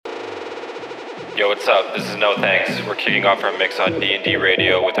Yo, what's up? This is No Thanks. We're kicking off our mix on D&D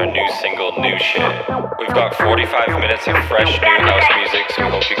Radio with our new single, New Shit. We've got 45 minutes of fresh new house music, so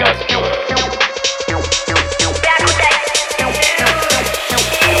we hope you guys enjoy it.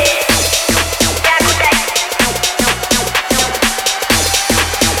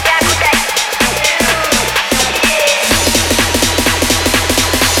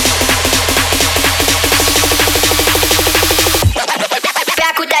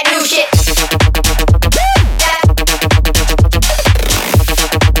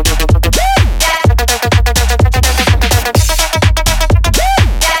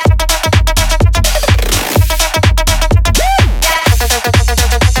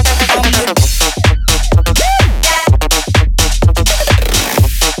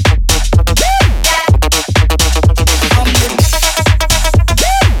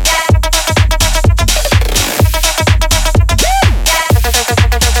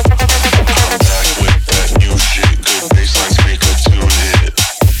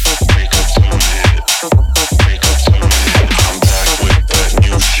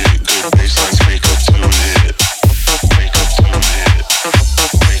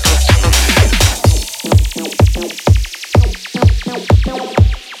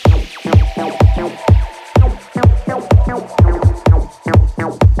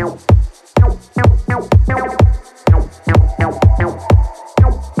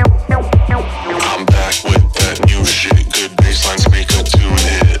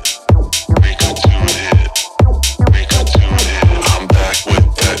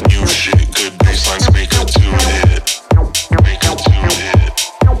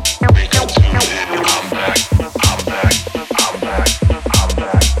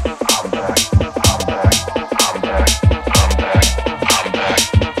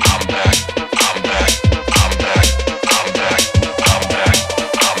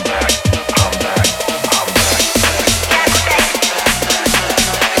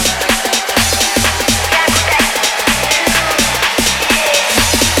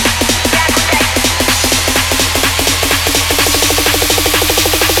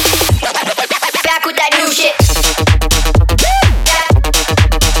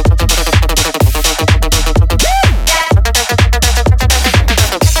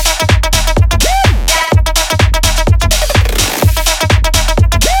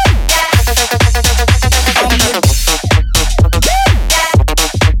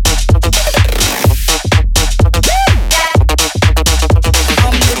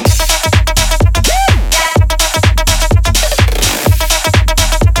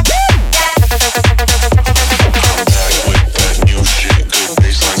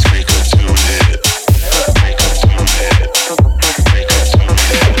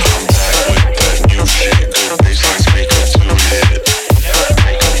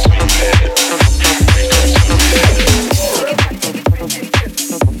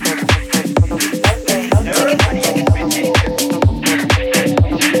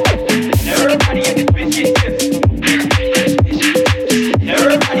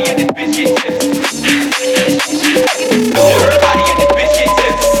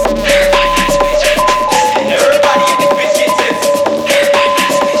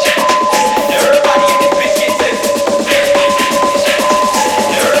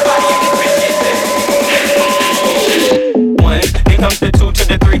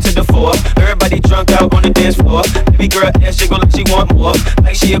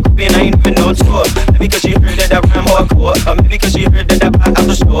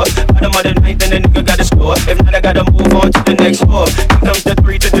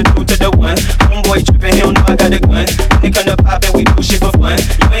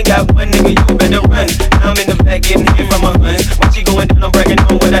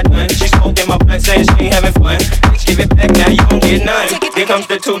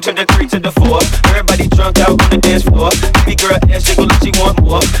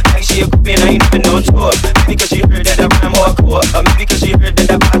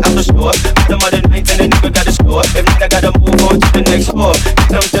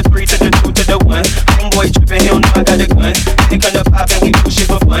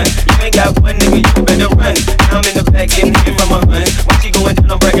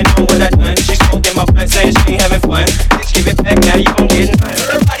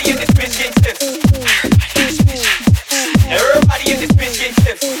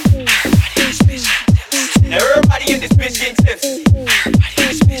 Everybody in this bitch get tips.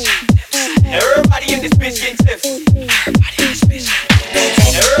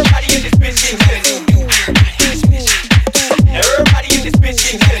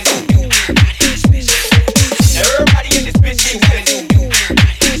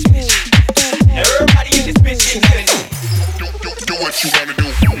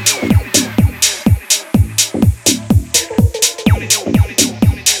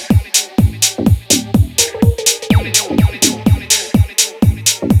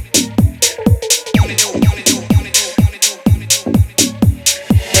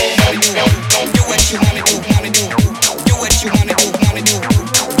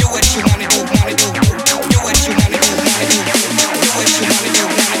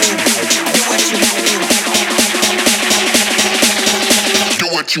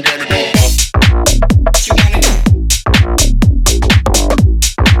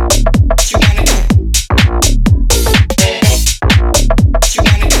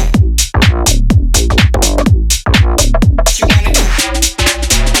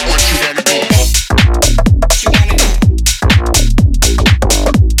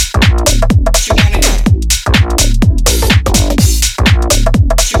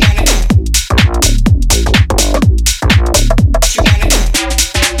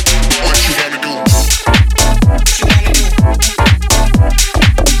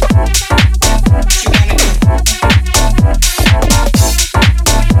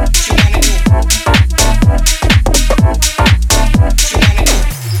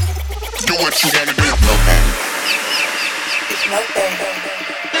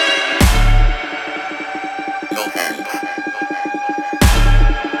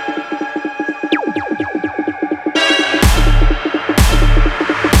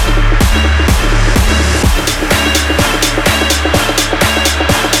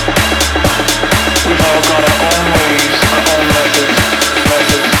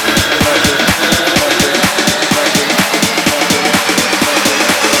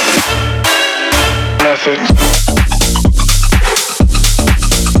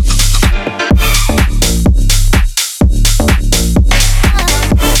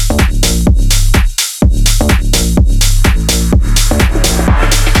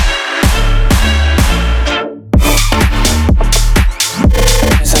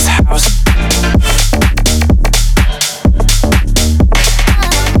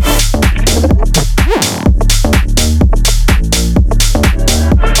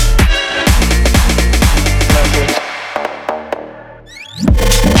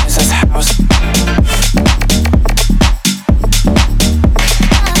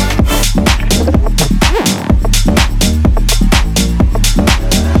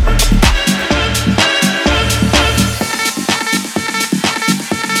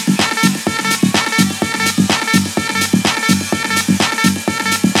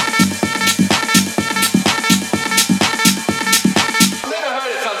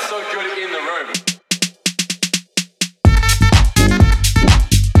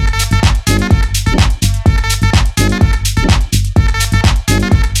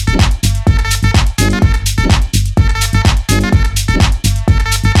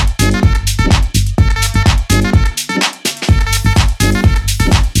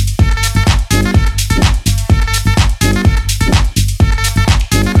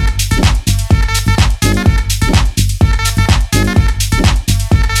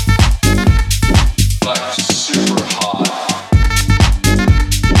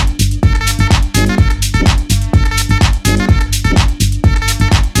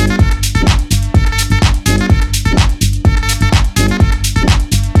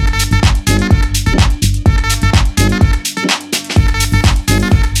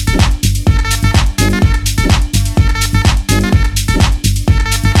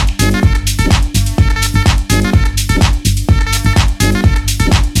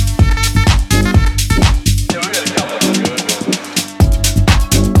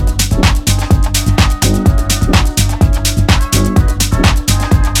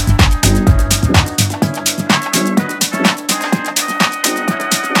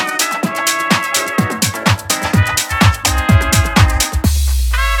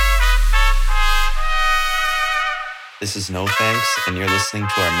 this is No Thanks, and you're listening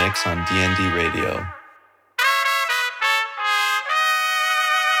to our mix on DND Radio.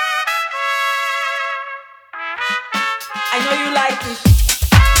 I know you like it.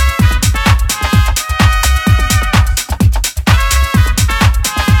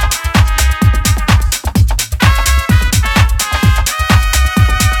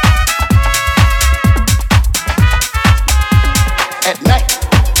 At night,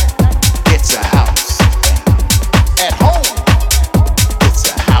 it's a house. At home, it's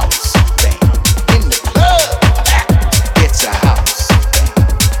a house thing. In the club, it's a house thing.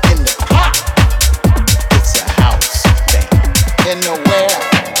 In the park, it's a house thing. In the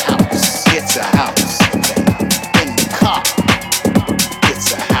warehouse, it's a house thing. In the car,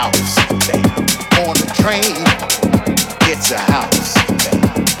 it's a house thing. On the train, it's a house thing.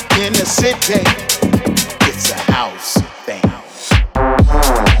 In the city, it's a house thing.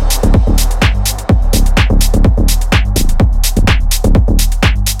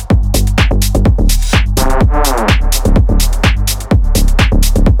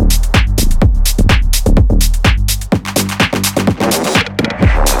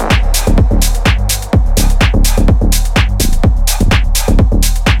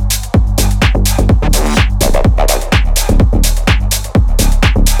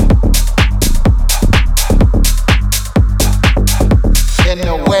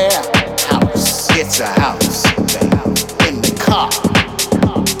 It's a house thing. In the car,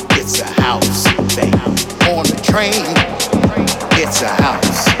 it's a house thing. On the train, it's a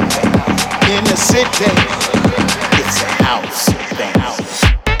house thing. In the city, it's a house thing.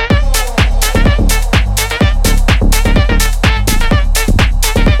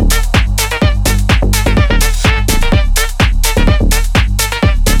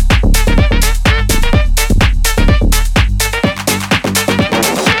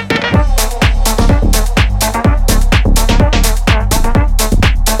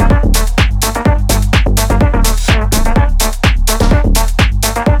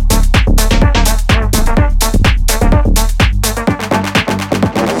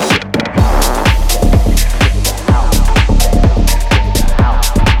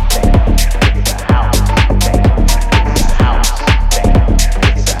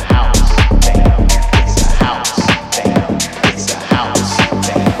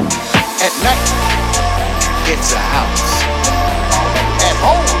 It's a house. At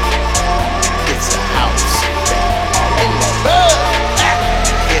home, it's a house. In the club,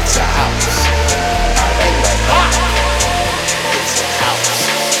 it's a house. In the park, it's a house.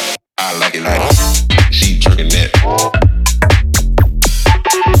 I like it like she drinking that.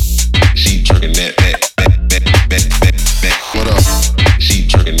 She drinking that. What up? She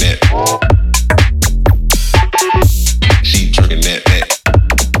drinking that. She drinking that.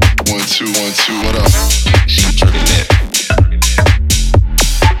 1, 2, 1, 2. What up? She drinking that.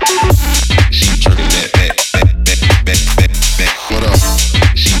 She drinking that. What up?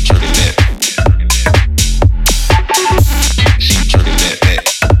 She drinking that. She drinking that.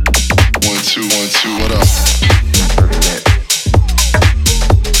 1, 2, 1, 2. What up? Drinking that.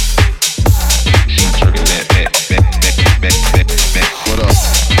 She drinking that. What up?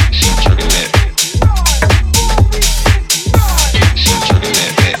 She drinking that. She drinking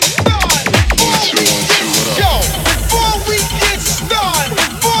that. 1, 2, 1, 2. What up? Yo, before we get started,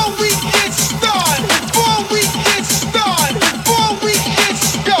 before we get started, before we get started, before we get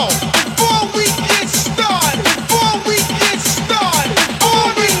started, before we get started, before we get started, before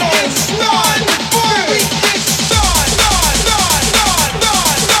we get started, before we get started,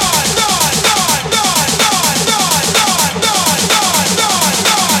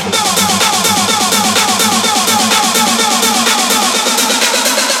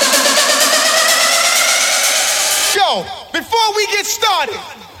 yo, before we get started,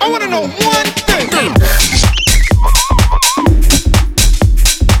 I want to know one thing.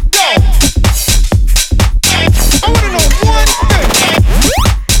 Yo, I want to know one thing.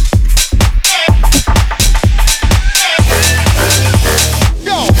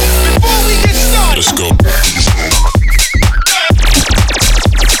 Yo, before we get started. Let's go.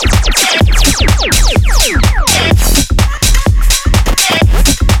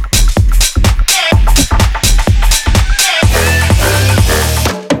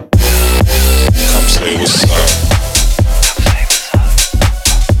 Come say what's up.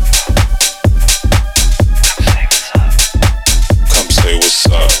 Come say what's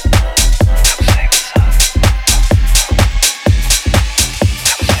up.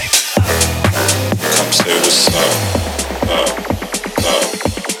 Come say what's up.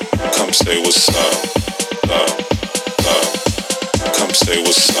 Come say what's up. Come say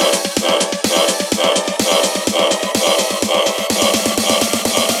what's up.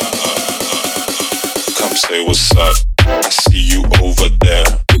 say what's up. I see you over there.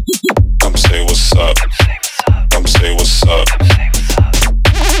 Come say what's up. Come say what's up.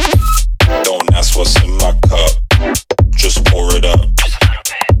 Don't ask what's in my cup. Just pour it up.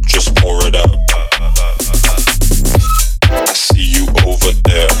 Just pour it up. I see you over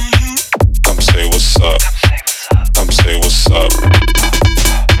there. Come say what's up. Come say what's up.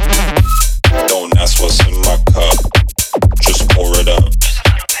 Don't ask what's in my cup. Just pour it up.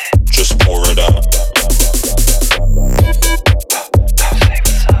 Just pour it up.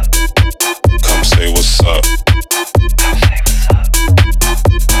 Come say what's up.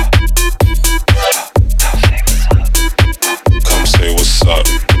 Come say what's up.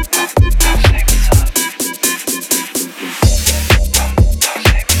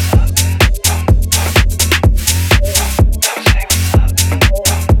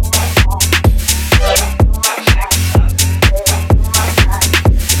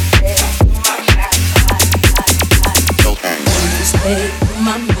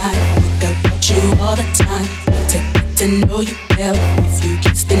 All the time, to get to know you well. If you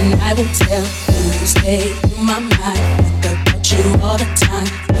kiss, then I will tell. You stay in my mind. Think about you all the time,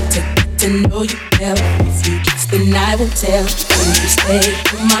 to get to know you well. If you kiss, then I will tell. You stay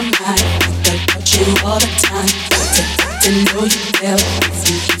in my mind. Think about you all the time, to get to know you well. If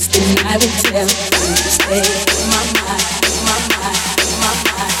you kiss, then I will tell. You stay in my mind, my mind, my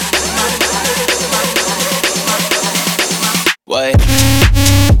mind, my mind, my mind. What?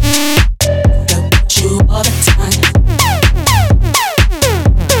 You all the time.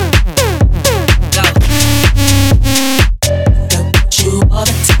 Go. You all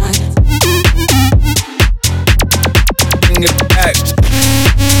the time. Bring it back.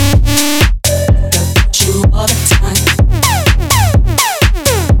 You all the time.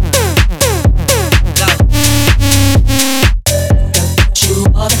 Go. You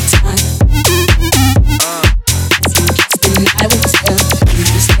all the time. If you kiss, then I will tell. You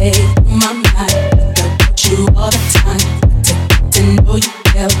stay in my mind. You all the time, to know you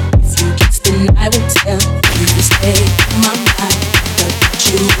well. If you kiss, then I will tell. You stay in my mind.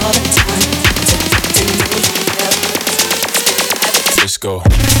 You all the time, to know you well. Let's go.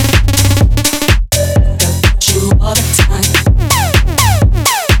 You all the time.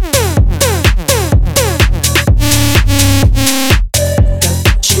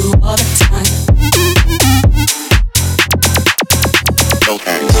 You all the time.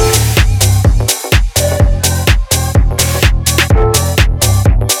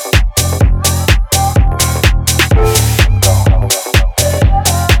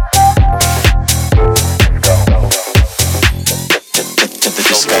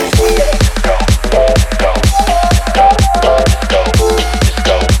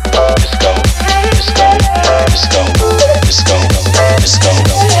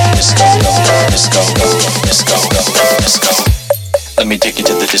 Let me take you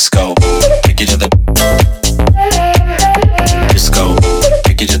to the disco. Take you to the disco.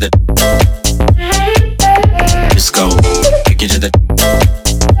 Take you to the disco. Take you to the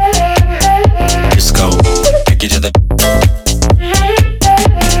disco. Take you to the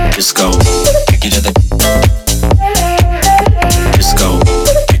disco. Take you to the disco.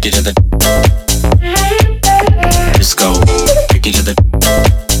 Take you to the disco. Take you to the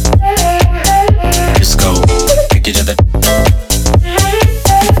disco. Take you to the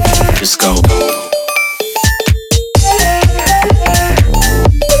disco.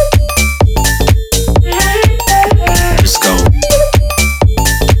 Disco.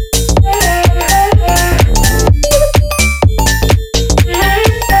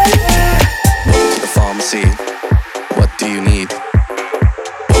 Welcome to the pharmacy. What do you need?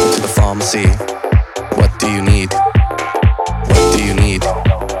 Welcome to the pharmacy. What do you need? What do you need?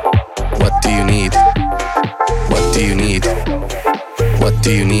 What do you need? What do you need? What do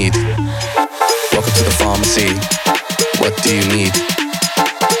you need? Welcome to the pharmacy. What do you need?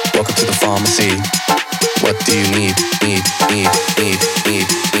 Welcome to the pharmacy. What do you need? Need.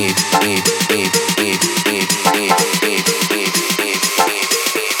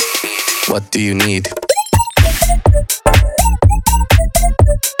 What do you need?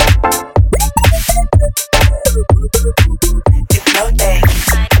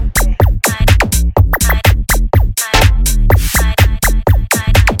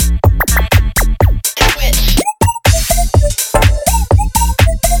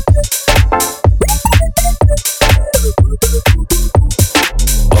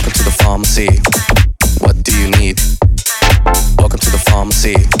 Welcome to the pharmacy. What do you need? Welcome to the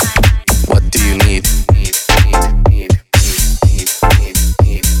pharmacy. What do you need?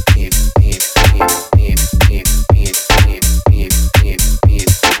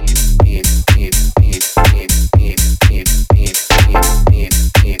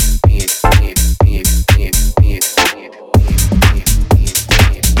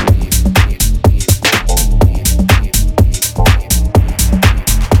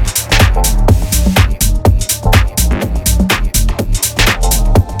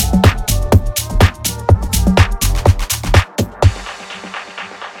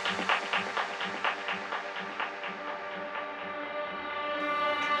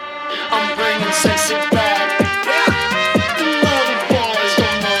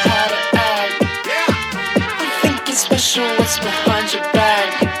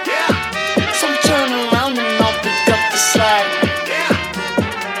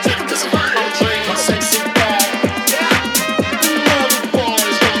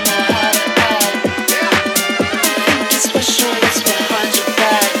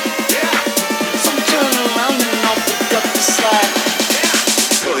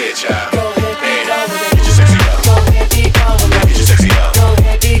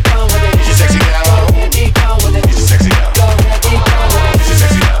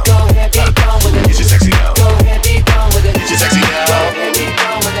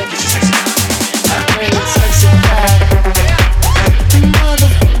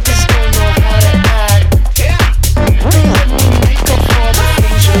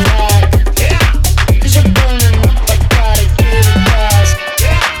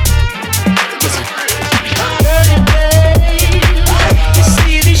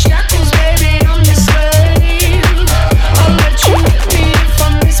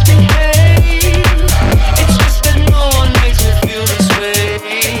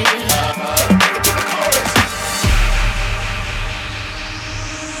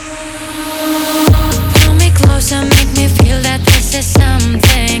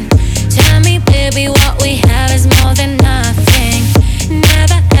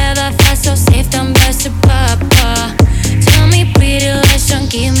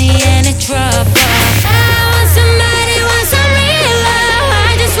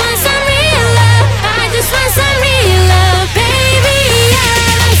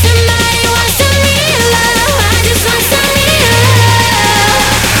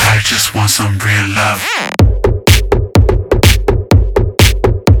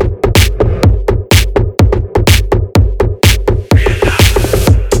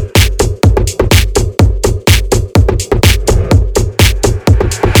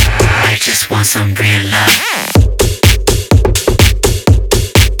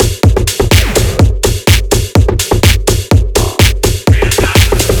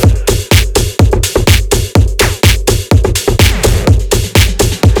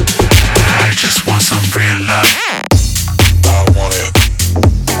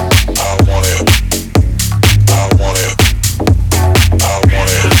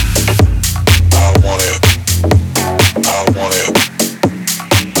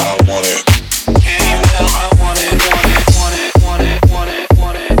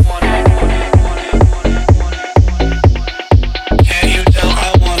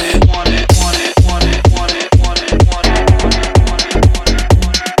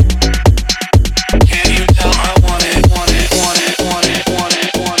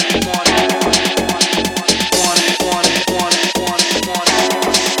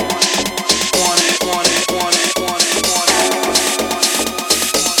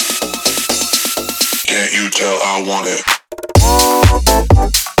 Can't you tell I want it?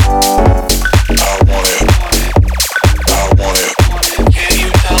 I want it. I want it. Can't you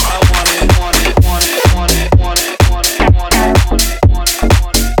tell I want it? Want it, want it, want it, want it, want it, want it, want it,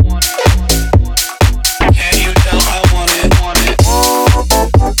 want it, want it, want it. Can't you tell I want it? Want it.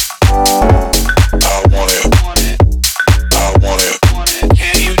 I want it. Want it. I want it. Want it.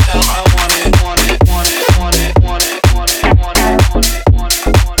 Can't you tell I want it? Want it, want it, want it, want it, want it, want it, want it, want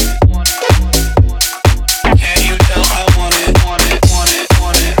it, want it, want it. Can't you tell I want it?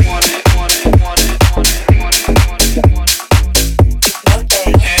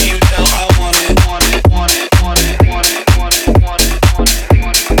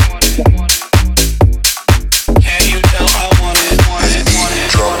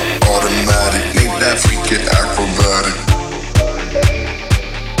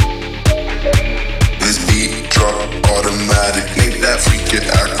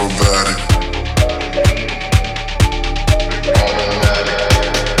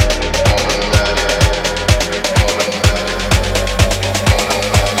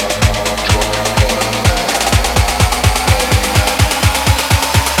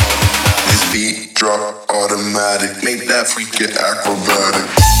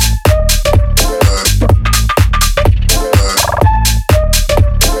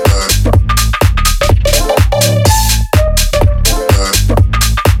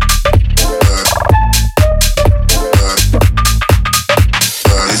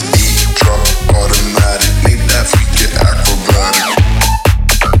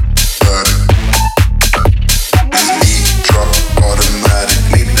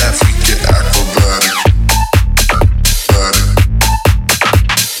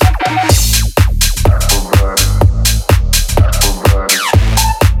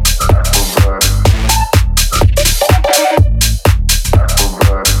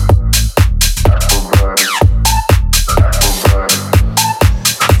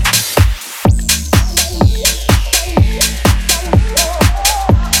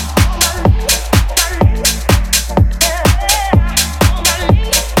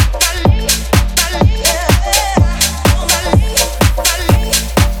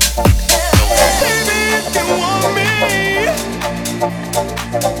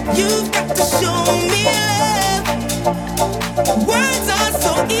 You've got to show me love. Words are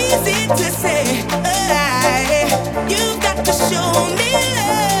so easy to say. You've got to show me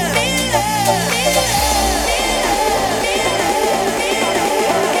love.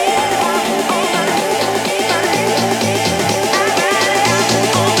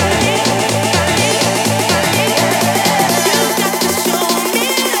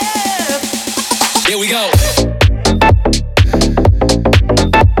 Here we go.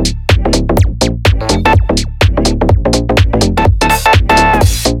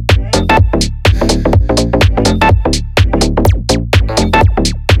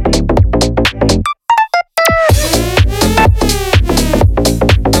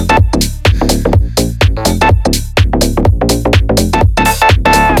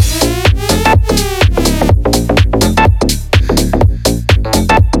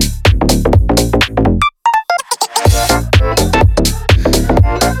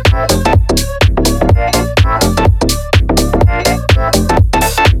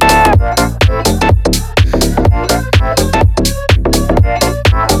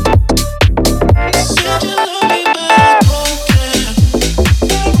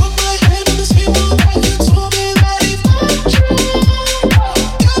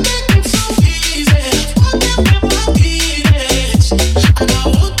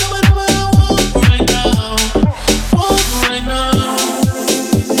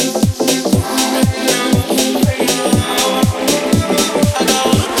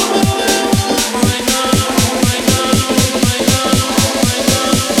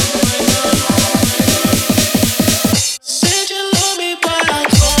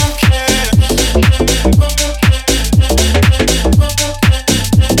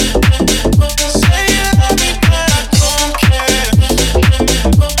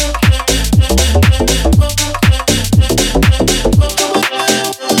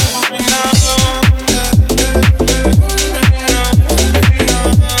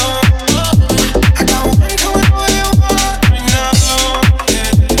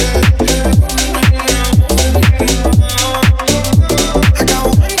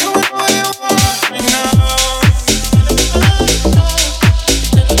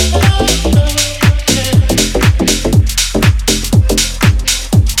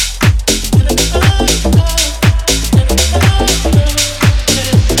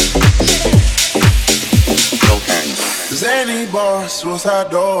 Suicide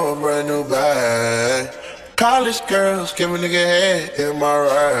door, brand new bag. College girls, give a nigga head in my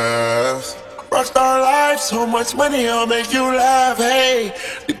raps. Rockstar life, so much money, I'll make you laugh. Hey,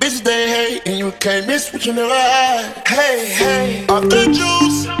 the bitches they hate, and you can't miss what you never had. Hey, hey, off the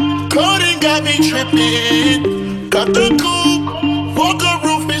juice, coding got me tripping. Got the coupe, Walker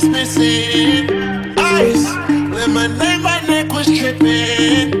roof is missing. Ice, lemonade, my neck was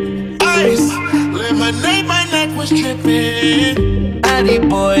tripping. Ice, lemonade, my neck was tripping. Addy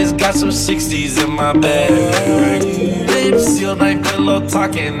boys got some 60s in my bag. Lips sealed like pillow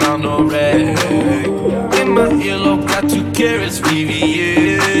talking on no rag. In my earlobe got 2 carats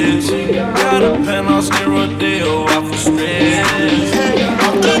VVS. Got a penthouse near Rodeo off of stress. Hey,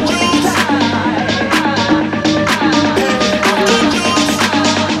 off the juice.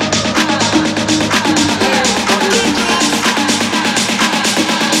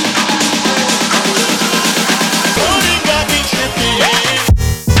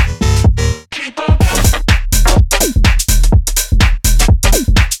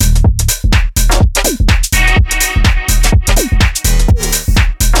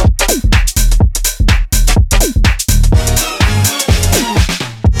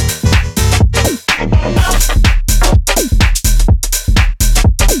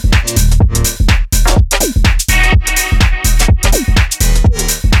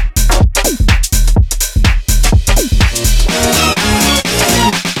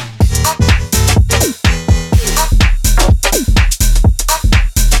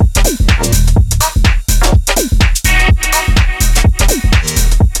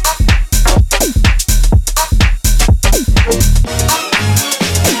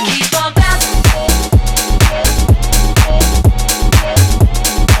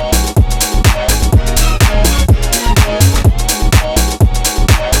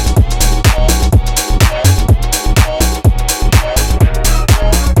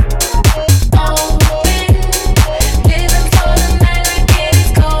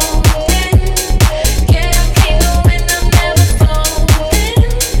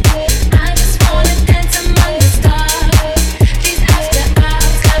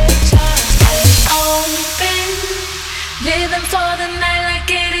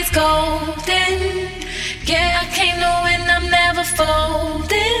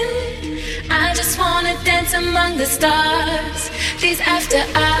 among the stars. These after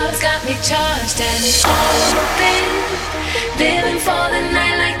hours got me charged and open. Living for the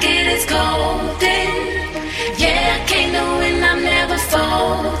night like it is golden. Yeah, I came to win, I'm never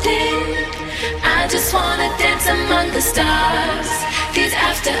folding. I just wanna dance among the stars. These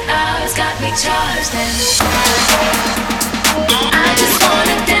after hours got me charged and I just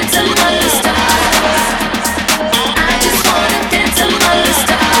wanna dance among the stars. I just wanna dance among the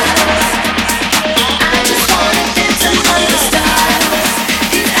stars. I just wanna dance among the stars.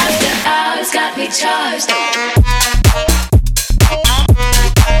 These after hours got me charged.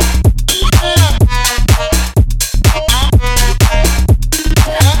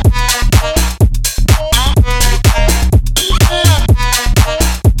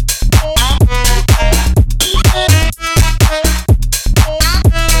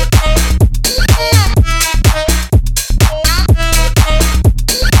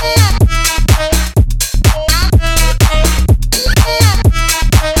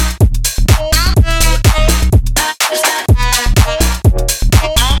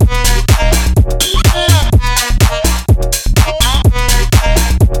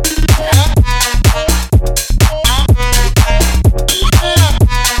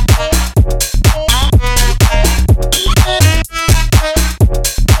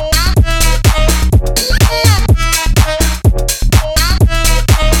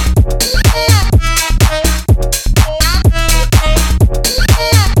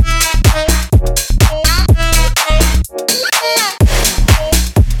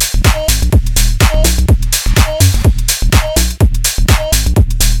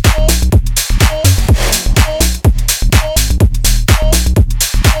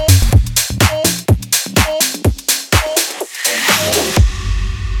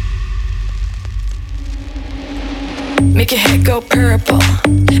 Make your head go purple,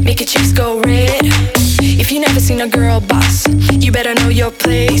 make your cheeks go red. If you never seen a girl boss, you better know your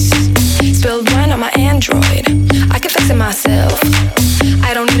place. Spilled wine on my Android, I can fix it myself.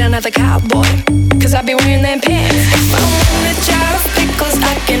 I don't need another cowboy, cause I be wearing them pants. If I want a jar of pickles,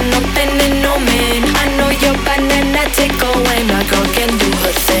 I can open it, no man. I know your banana tickle when a girl can do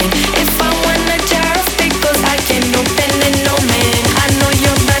her thing. If I want a jar of pickles, I can open it, no man. I know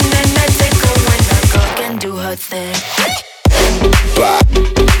your banana tickle when a girl can do her thing.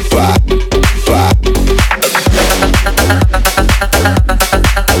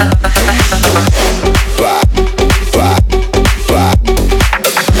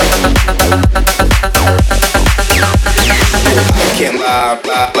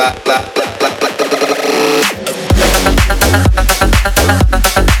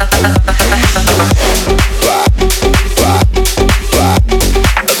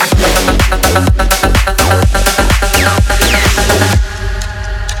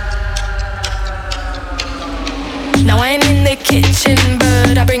 Now I ain't in the kitchen,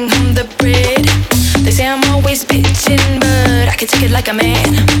 but I bring home the bread. They say I'm always bitching, but I can take it like a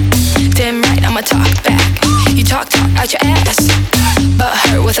man. Damn right, I'ma talk back. You talk out your ass, but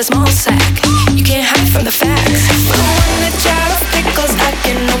hurt with a small sack. You can't hide from the facts. If I want a jar of pickles, I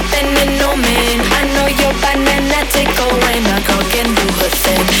can open it, no man. I know your banana tickle when a girl can do her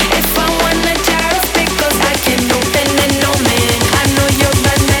thing. If I want a jar of pickles, I can open it, no man. I know your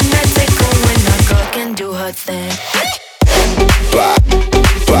banana tickle when a girl can do her thing.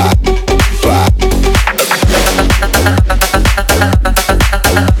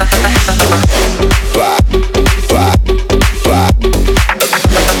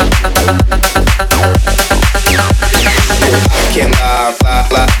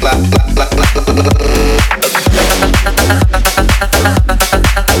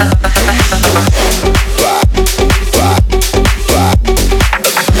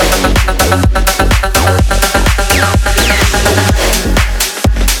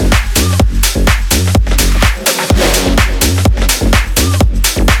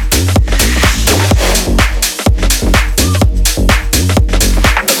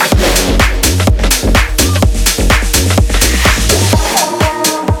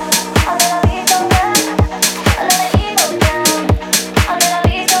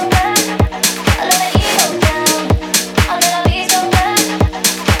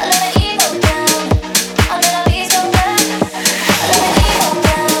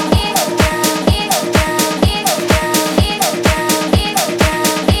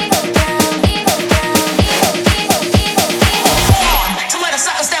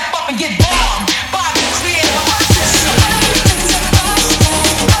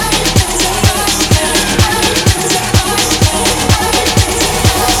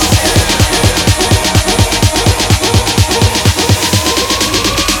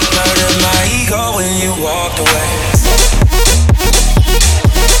 Walked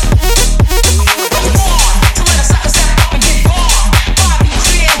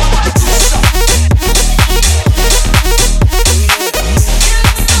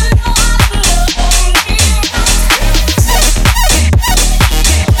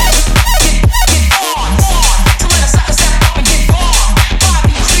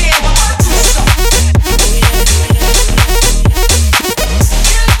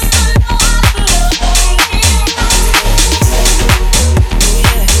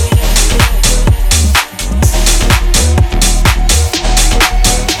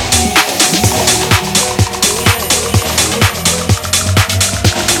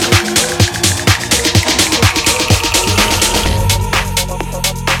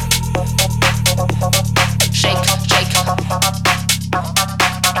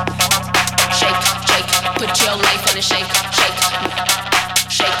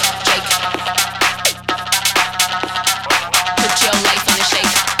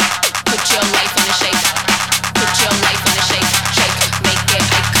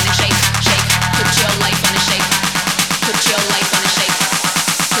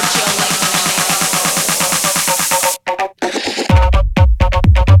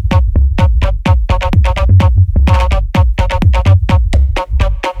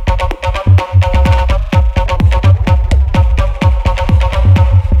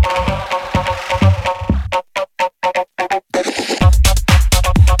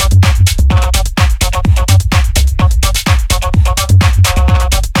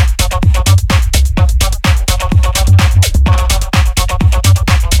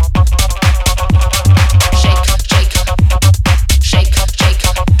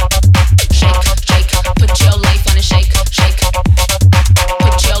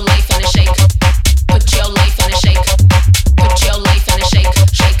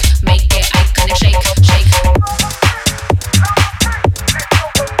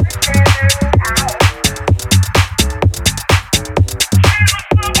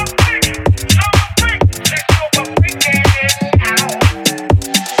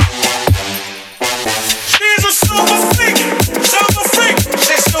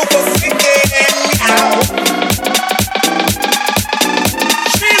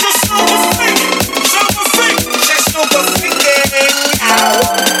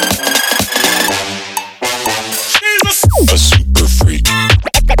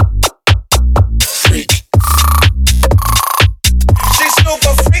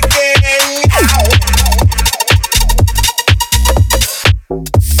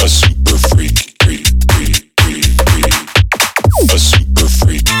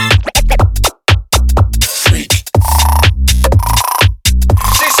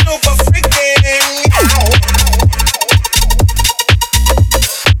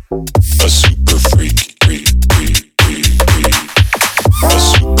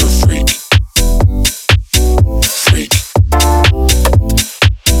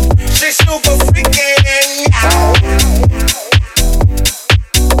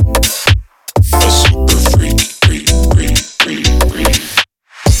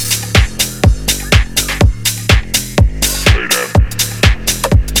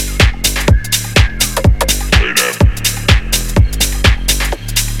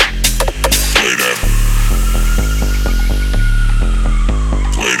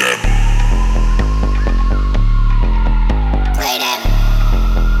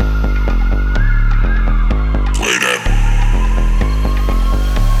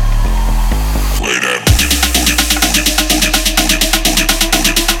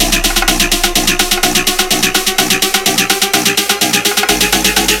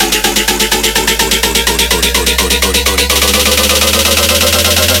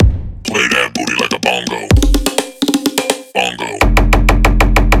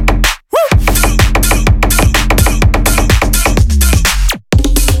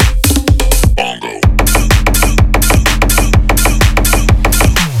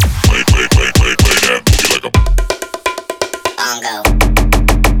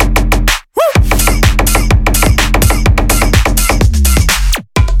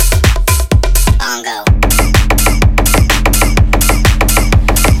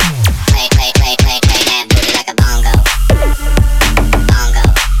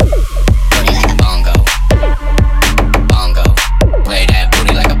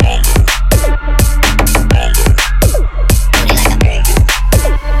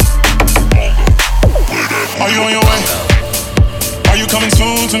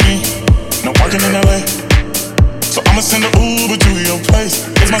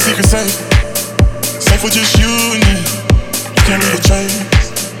life with just you and me. You can't leave a trace.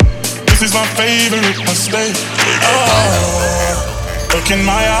 This is my favorite mistake. Oh, look in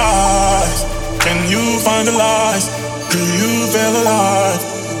my eyes. Can you find the lies? Do you feel alive?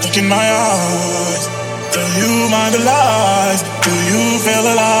 Look in my eyes. Do you mind the lies? Do you feel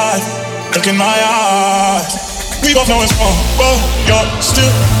alive? Look in my eyes. We both know it's wrong, but you're still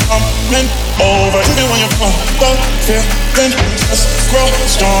coming over. Even when you're gone, the feeling just grow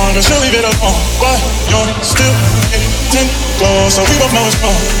stronger. She'll leave it alone, but you're still getting closer. We both know it's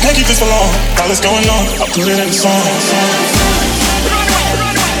wrong, can't keep this for long. All that's going on, I'll put it in the song.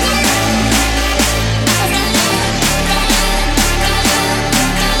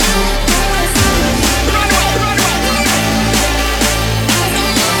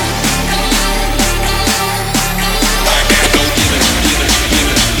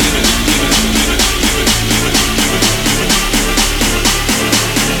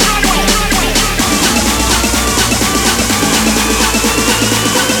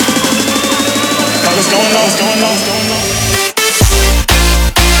 What's going on? What's going on? What's going on?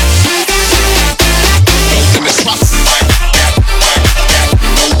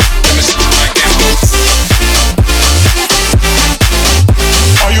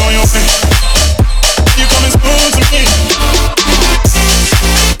 Are you on your way? You coming soon to me?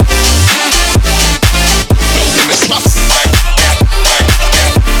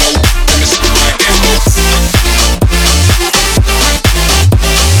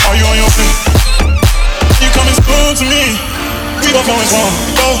 Are you on your way? To me, we both know it's wrong,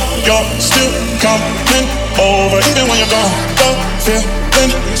 but you're still coming over. Even when you're gone, the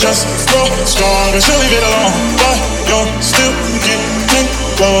feeling just grow stronger. She'll leave it alone, but you're still getting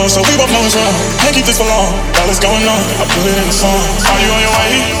closer. We both know it's wrong, can't keep this for long. All that's going on, I put it in the song. Are you on your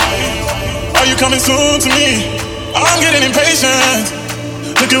way? Are you coming soon to me? I'm getting impatient.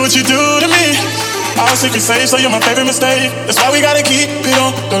 Look at what you do to me. I'll secret safe, so you're my favorite mistake. That's why we gotta keep it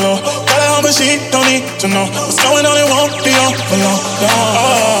on the low. Got her home, but she don't need to know what's going on. It won't be on for long.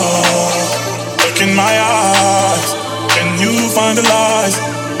 Oh, look in my eyes. Can you find the lies?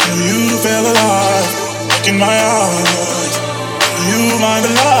 Do you feel alive? Look in my eyes. Do you mind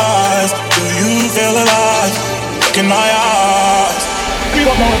the lies? Do you feel alive? Look in my eyes. We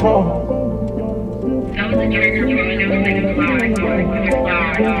don't know it's wrong. That was a trigger for me. That was like a flag.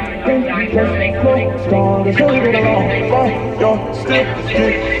 You're still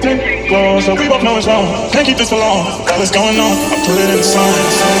getting closer. We both know it's wrong, can't keep this for long. All that's going on, I put it in the song.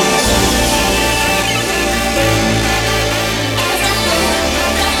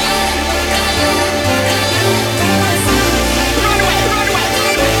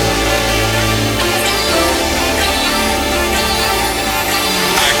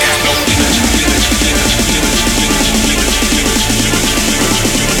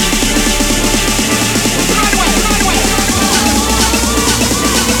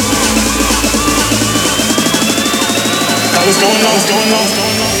 What's going on? What's going on? What's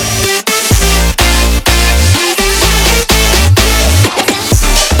going on?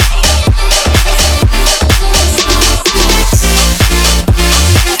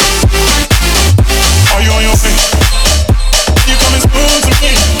 Are you on your way? You coming soon to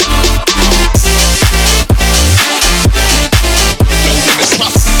me?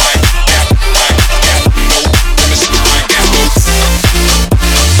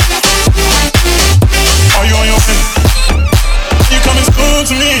 Are you on your way?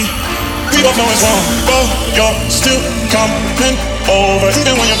 To me, we both know it's wrong, but you're still coming over.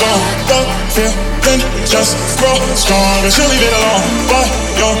 Even when you're gone, the feeling just grow stronger. She'll leave it alone, but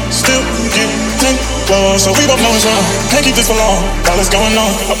you're still getting closer. We both know it's wrong, can't keep this for long. All that's going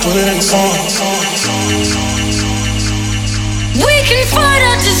on, I put it in the song. We can fight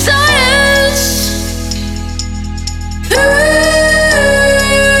our desires.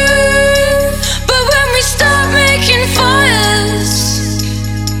 But when we start making fires,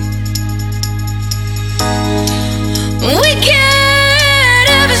 we get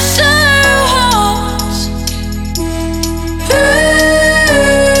ever so hot.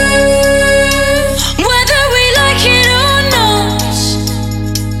 Whether we like it or not,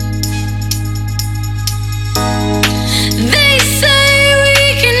 they say we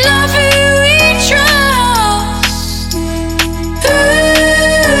can love who we trust.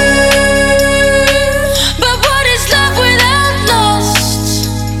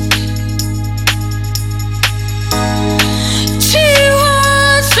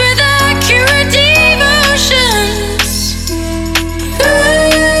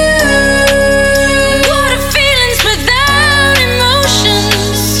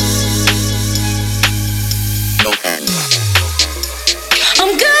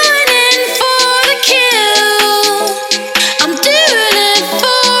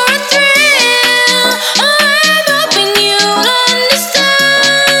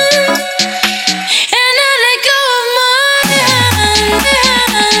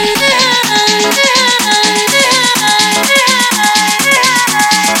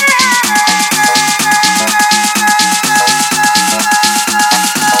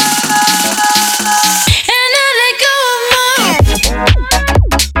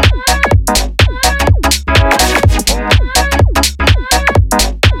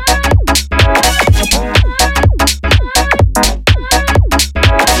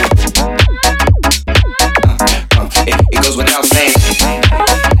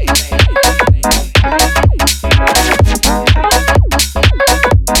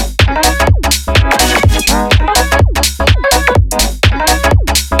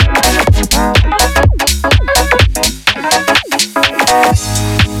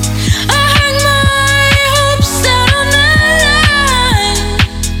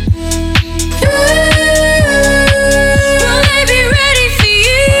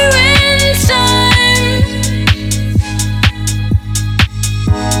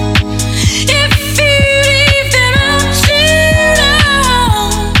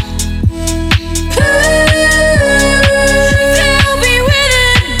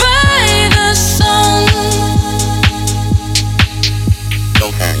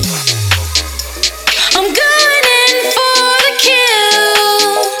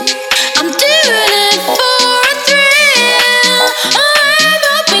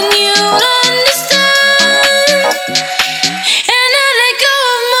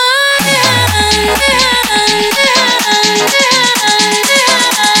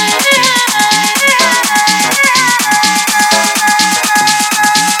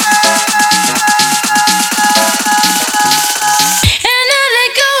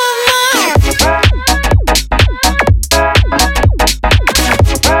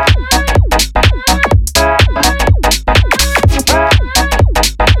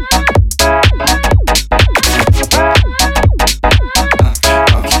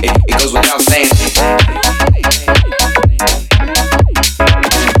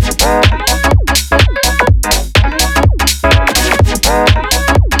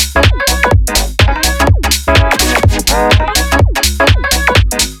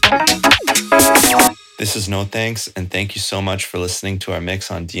 This is No Thanks, and thank you so much for listening to our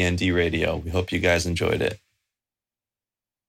mix on DND Radio. We hope you guys enjoyed it.